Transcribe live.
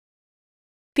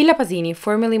Villa Pasini,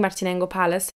 formerly Martinengo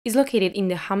Palace, is located in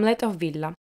the hamlet of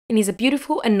Villa and is a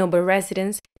beautiful and noble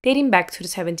residence dating back to the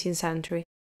 17th century,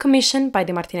 commissioned by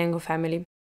the Martinengo family.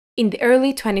 In the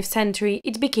early 20th century,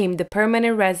 it became the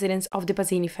permanent residence of the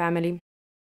Pasini family.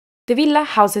 The villa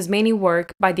houses many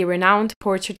work by the renowned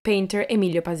portrait painter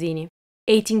Emilio Pasini,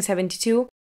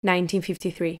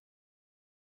 1872–1953.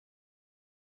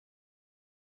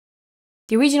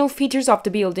 The original features of the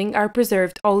building are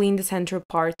preserved only in the central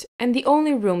part, and the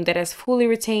only room that has fully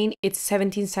retained its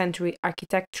 17th century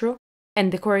architectural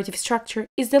and decorative structure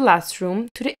is the last room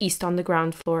to the east on the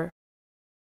ground floor.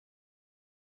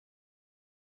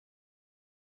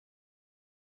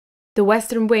 The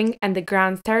western wing and the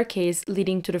grand staircase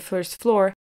leading to the first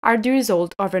floor are the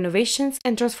result of renovations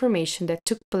and transformation that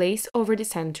took place over the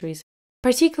centuries,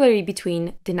 particularly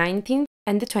between the 19th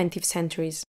and the 20th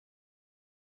centuries.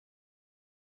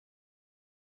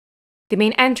 The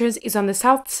main entrance is on the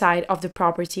south side of the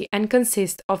property and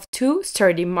consists of two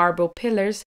sturdy marble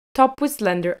pillars topped with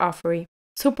slender porphyry,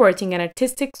 supporting an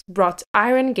artistic wrought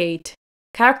iron gate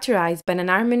characterized by an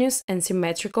harmonious and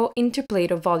symmetrical interplay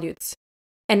of volutes,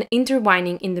 and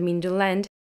intertwining in the middle land,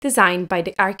 designed by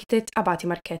the architect Abati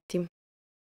Marchetti.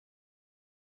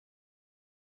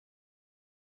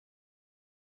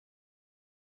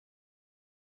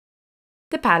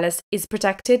 The palace is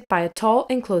protected by a tall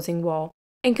enclosing wall,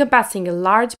 encompassing a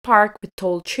large park with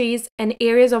tall trees and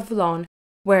areas of lawn,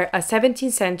 where a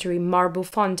 17th century marble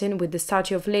fountain with the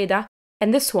statue of Leda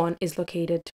and the swan is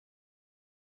located.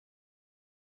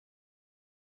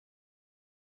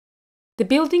 The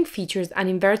building features an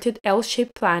inverted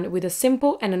L-shaped plan with a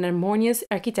simple and an harmonious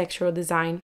architectural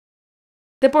design.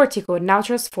 The portico, now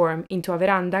transformed into a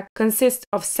veranda, consists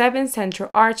of 7 central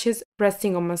arches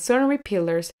resting on masonry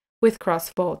pillars with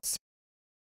cross vaults.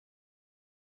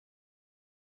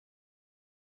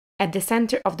 At the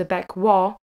center of the back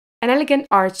wall, an elegant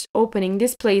arched opening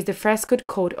displays the frescoed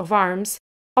coat of arms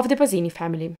of the Pasini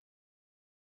family.